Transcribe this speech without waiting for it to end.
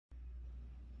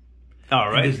All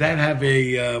right. Does that have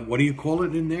a, what do you call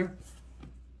it in there?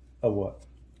 A what?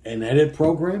 An edit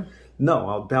program? No,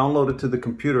 I'll download it to the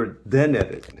computer, then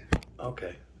edit.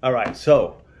 Okay. All right,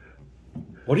 so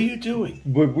What are you doing?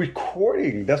 we're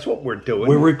recording. That's what we're doing.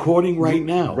 We're recording right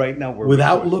now. Right now, we're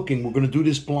Without recording. looking, we're going to do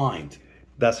this blind.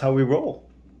 That's how we roll.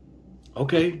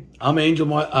 Okay. I'm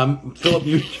I'm Philip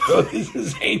Mucho. This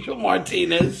is Angel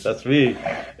Martinez. That's me.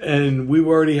 And we've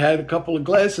already had a couple of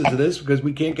glasses of this because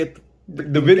we can't get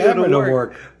The video camera to to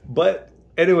work. But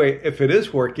anyway, if it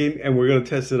is working, and we're going to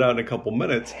test it out in a couple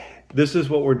minutes, this is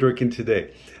what we're drinking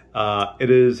today. It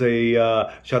is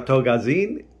a Chateau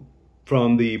Gazin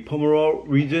from the Pomerol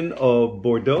region of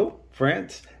Bordeaux,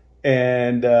 France.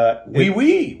 And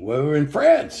we're in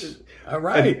France. All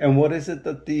right. And what is it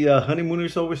that the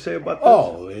honeymooners always say about this?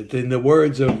 Oh, in the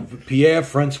words of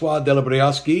Pierre-François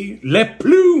Delabriowski, les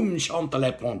plumes chantent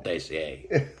les fantaisie.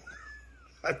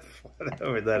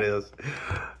 Whatever that is.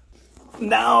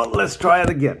 Now let's try it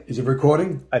again. Is it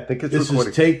recording? I think it's this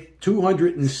recording. This is take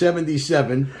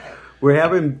 277. We're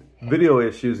having video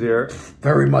issues here.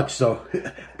 Very much so.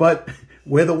 But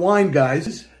we're the wine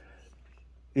guys.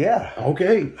 Yeah.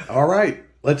 Okay. All right.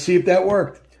 Let's see if that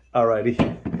worked. All righty.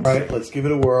 All right. Let's give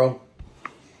it a whirl.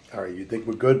 All right. You think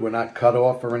we're good? We're not cut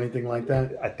off or anything like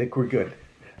that? I think we're good.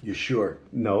 You sure?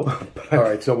 No. All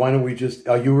right. So why don't we just...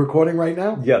 Are you recording right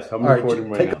now? Yes, I'm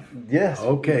recording right now. Yes.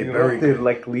 Okay. You Very have to, good.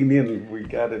 like, lean in. We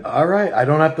got it. All right. I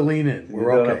don't have to lean in.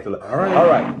 We're okay. All right. All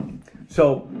right.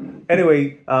 So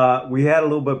anyway, we had a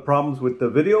little bit of problems with the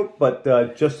video, but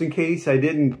just in case I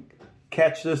didn't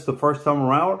catch this the first time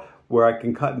around, where I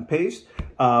can cut and paste,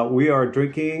 we are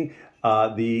drinking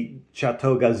the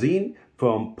Chateau Gazin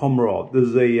from Pomerol. This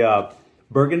is a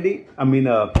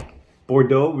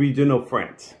Bordeaux region of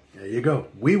France. There you go.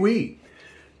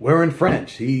 We're in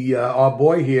French. Our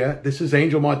boy here, this is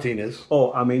Angel Martinez.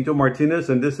 Oh, I'm Angel Martinez,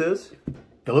 and this is?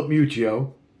 Philip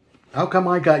Muccio. How come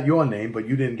I got your name, but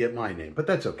you didn't get my name? But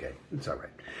that's okay. It's all right.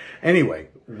 Anyway,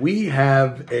 we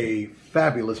have a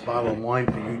fabulous bottle of wine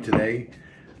for you today.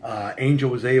 Angel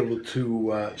was able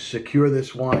to secure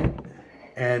this wine.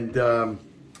 And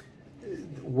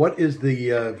what is the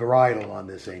varietal on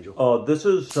this, Angel? Oh, this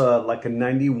is like a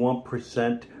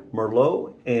 91%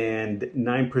 Merlot and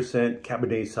 9%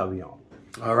 Cabernet Sauvignon.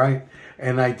 All right.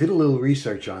 And I did a little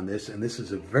research on this, and this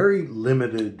is a very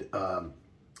limited...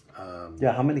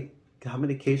 yeah, how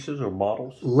many cases or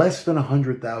bottles? Less than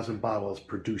 100,000 bottles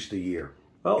produced a year,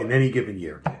 in any given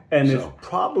year. And it's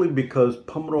probably because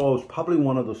Pomerol is probably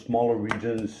one of the smaller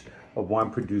regions of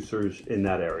wine producers in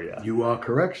that area. You are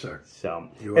correct, sir. So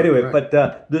anyway, but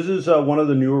this is one of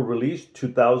the newer release,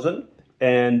 2000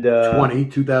 and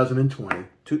 2020.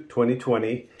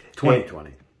 2020.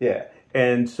 Yeah,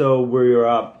 and so we're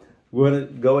going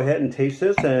to go ahead and taste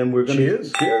this, and we're going to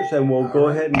cheers, and we'll go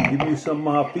ahead and give you some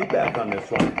feedback on this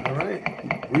one. All right.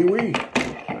 Oui.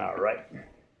 All right.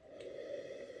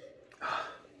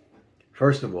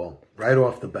 First of all, right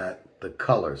off the bat, the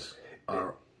colors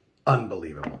are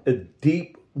unbelievable. A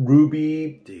deep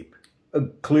ruby,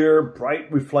 clear, bright,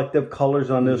 reflective colors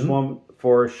on this one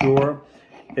for sure.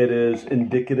 It is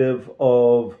indicative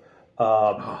of,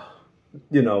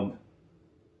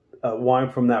 wine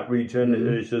from that region. It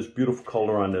is just beautiful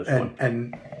color on this one.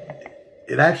 And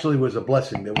it actually was a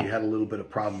blessing that we had a little bit of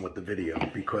problem with the video,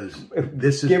 because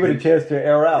this Give it a chance to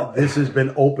air out. This has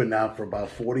been open now for about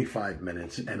 45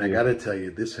 minutes, and I got to tell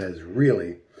you, this has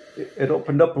really... It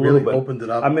opened up a little bit. Opened it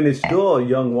up. I mean, it's still a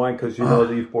young wine because,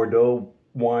 these Bordeaux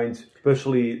wines,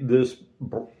 especially this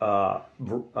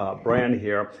brand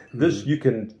here, this you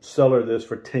can cellar this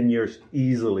for 10 years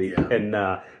easily, and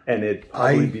it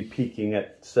probably be peaking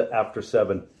at after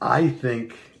 7. I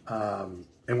think,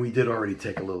 and we did already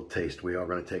take a little taste. We are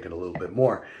going to take it a little bit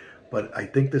more, but I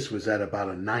think this was at about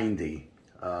a 90,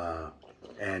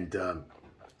 and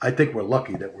I think we're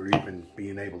lucky that we're even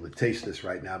being able to taste this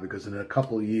right now, because in a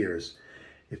couple of years,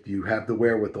 if you have the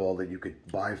wherewithal, that you could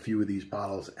buy a few of these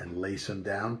bottles and lace them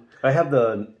down. I have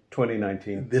the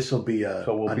 2019. This will be a,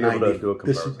 so we'll be 90, able to do a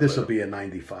comparison. This will be a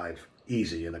 95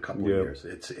 easy in a couple of years.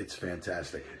 It's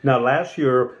fantastic. Now, last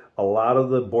year, a lot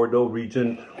of the Bordeaux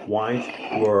region wines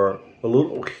were a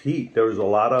little heat. There was a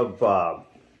lot of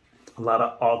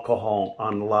alcohol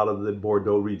on a lot of the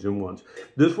Bordeaux region ones.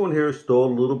 This one here is still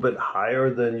a little bit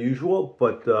higher than usual,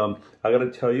 but I got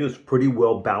to tell you, it's pretty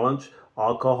well balanced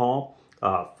alcohol,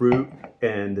 fruit,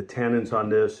 and the tannins on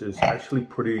this is actually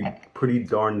pretty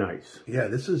darn nice. Yeah,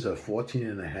 this is a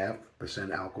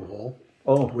 14.5% alcohol.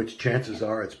 Oh, which chances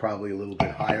are it's probably a little bit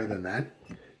higher than that.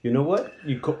 You know what?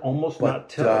 You could almost not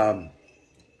tell.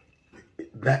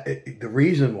 the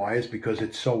reason why is because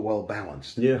it's so well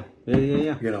balanced. Yeah.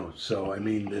 You know, so I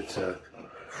mean, it's a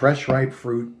fresh ripe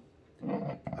fruit,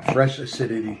 a fresh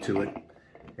acidity to it.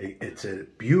 It's a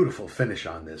beautiful finish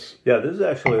on this. Yeah, this is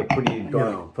actually a pretty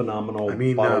darn phenomenal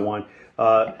bottle of wine.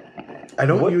 I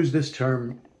don't use this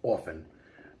term often,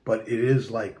 but it is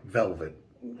like velvet.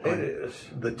 It is.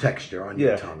 The texture on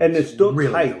your tongue. And it's still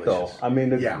really tight, delicious. though. I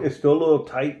mean, it's still a little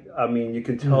tight. I mean, you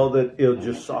can tell that it'll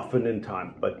just soften in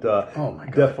time. But oh my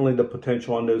God. Definitely the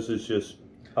potential on this is just...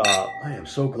 I am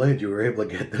so glad you were able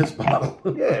to get this bottle.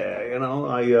 Yeah, you know,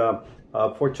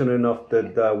 I'm fortunate enough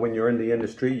that when you're in the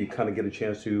industry, you kind of get a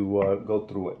chance to go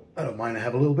through it. I don't mind to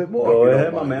have a little bit more. Go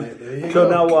ahead, my man. So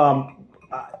now,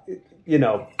 you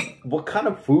know, what kind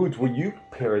of foods will you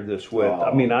pair this with?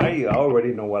 I mean, I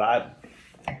already know what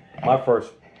my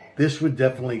first... This would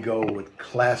definitely go with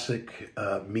classic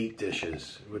meat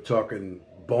dishes. We're talking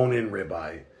bone-in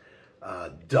ribeye,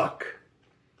 duck,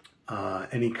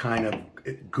 any kind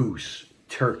of goose,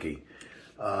 turkey.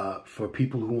 For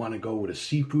people who want to go with a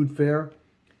seafood fare,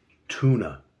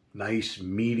 tuna, nice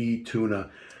meaty tuna,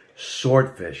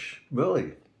 swordfish.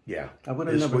 Really? Yeah. I would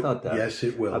have never thought that. Yes,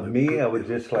 it will. I would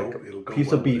just like a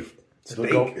piece of beef.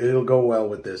 It'll go well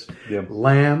with this. Yeah.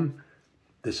 Lamb.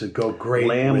 This would go great.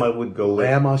 Lamb, I would go with.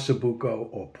 Lamb ossobuco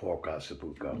or pork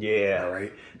ossobuco. Yeah. All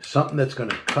right. Something that's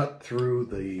going to cut through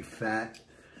the fat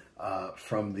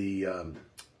from the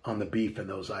on the beef and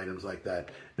those items like that.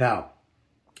 Now,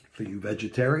 for you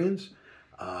vegetarians,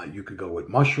 you could go with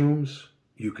mushrooms.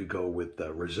 You could go with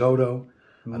risotto,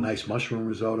 a nice mushroom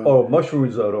risotto. Oh, mushroom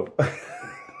risotto.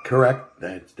 Correct.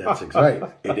 That's right.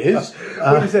 It is.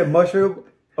 What did you say? Mushroom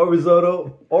or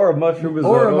risotto or a mushroom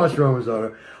risotto? Or a mushroom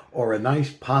risotto. Or a nice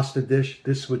pasta dish.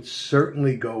 This would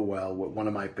certainly go well with one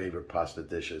of my favorite pasta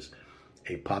dishes,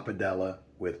 a pappardelle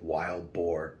with wild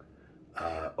boar.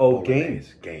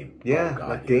 Game. Yeah, Oh,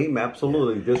 God, game,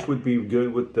 absolutely. Yeah. This would be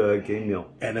good with the game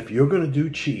meal. And if you're going to do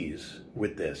cheese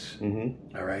with this,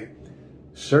 all right,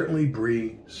 certainly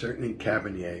brie, certainly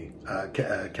Cabernet,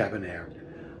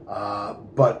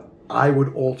 but I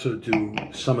would also do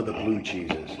some of the blue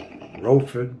cheeses.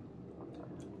 Roquefort.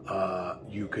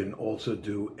 You can also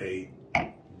do a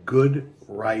good,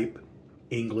 ripe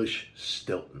English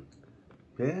Stilton.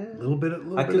 Yeah. A little bit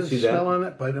of smell on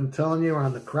it, but I'm telling you,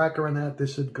 on the cracker and that,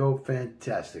 this would go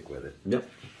fantastic with it. Yep.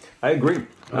 I agree.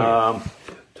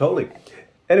 Totally.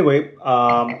 Anyway,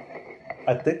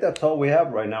 I think that's all we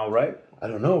have right now, right? I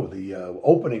don't know. The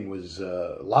opening was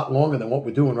a lot longer than what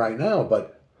we're doing right now,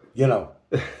 but, you know.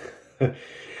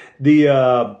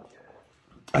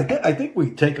 I think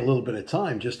we take a little bit of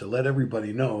time just to let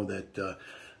everybody know that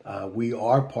we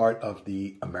are part of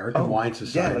the American Wine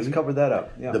Society. Yeah, let's cover that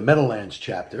up. Yeah. The Meadowlands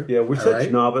chapter. Yeah, we're such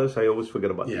novice. I always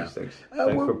forget about these things.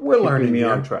 We're learning me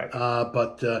on track.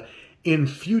 But in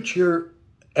future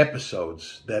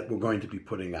episodes that we're going to be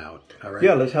putting out, all right?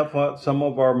 Yeah, let's have some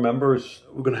of our members.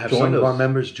 We're going to have some of our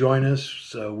members join us.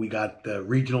 So we got the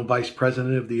regional vice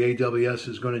president of the AWS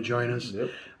is going to join us.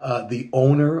 Yep. The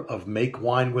owner of Make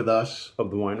Wine With Us of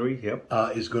the winery,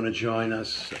 is going to join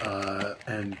us,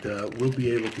 and we'll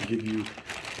be able to give you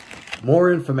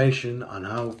more information on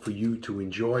how for you to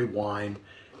enjoy wine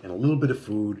and a little bit of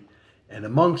food, and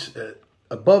amongst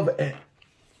above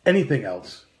anything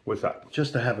else. What's that?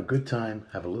 Just to have a good time,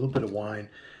 have a little bit of wine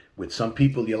with some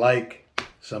people you like,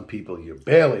 some people you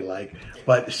barely like,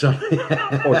 but some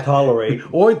or tolerate.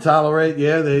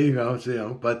 Yeah, there you go. So, you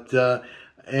know, but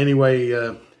anyway,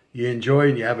 you enjoy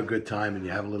and you have a good time and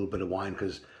you have a little bit of wine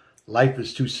because life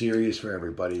is too serious for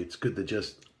everybody. It's good to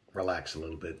just relax a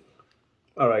little bit.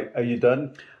 All right, are you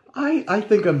done? I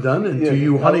think I'm done. And to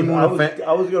you honeymoon fans,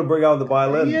 I was going to bring out the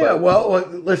violin. Yeah, but... well,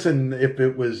 listen, if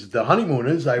it was the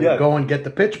honeymooners, I would go and get the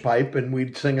pitch pipe and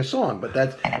we'd sing a song. But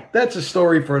that's a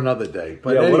story for another day.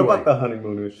 But anyway, what about the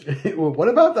honeymooners? Well, what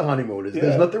about the honeymooners? Yeah.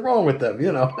 There's nothing wrong with them,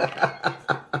 you know.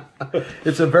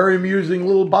 It's a very amusing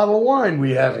little bottle of wine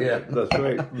we have here. That's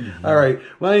right. All right.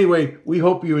 Well, anyway, we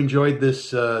hope you enjoyed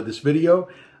this video.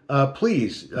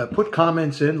 Please put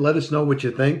comments in. Let us know what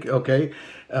you think. Okay.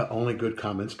 Only good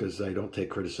comments because I don't take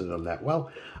criticism that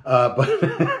well. But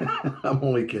I'm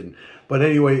only kidding. But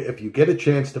anyway, if you get a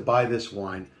chance to buy this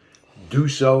wine, do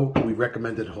so. We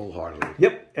recommend it wholeheartedly.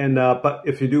 Yep. And but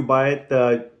if you do buy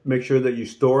it, make sure that you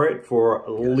store it for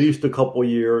at least a couple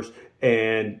years,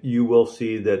 and you will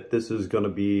see that this is going to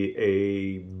be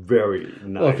a very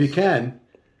nice. Well, if you can,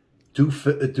 do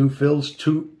Phil's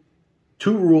two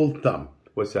rule thumb.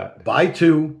 What's that? Buy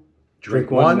two,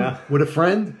 drink one now. With a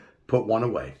friend, put one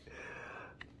away.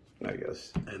 I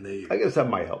guess. And I guess that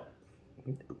might help.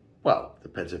 Well,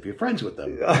 depends if you're friends with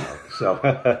them. So,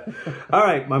 all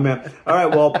right, my man. All right,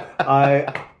 well,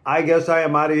 I guess I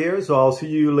am out of here, so I'll see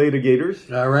you later,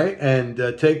 Gators. All right, and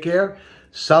take care.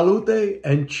 Salute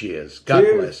and cheers. God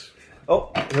bless.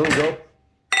 Oh, here we go.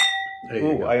 There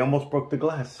you go. I almost broke the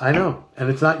glass. I know, and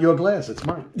it's not your glass; it's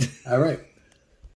mine. All right.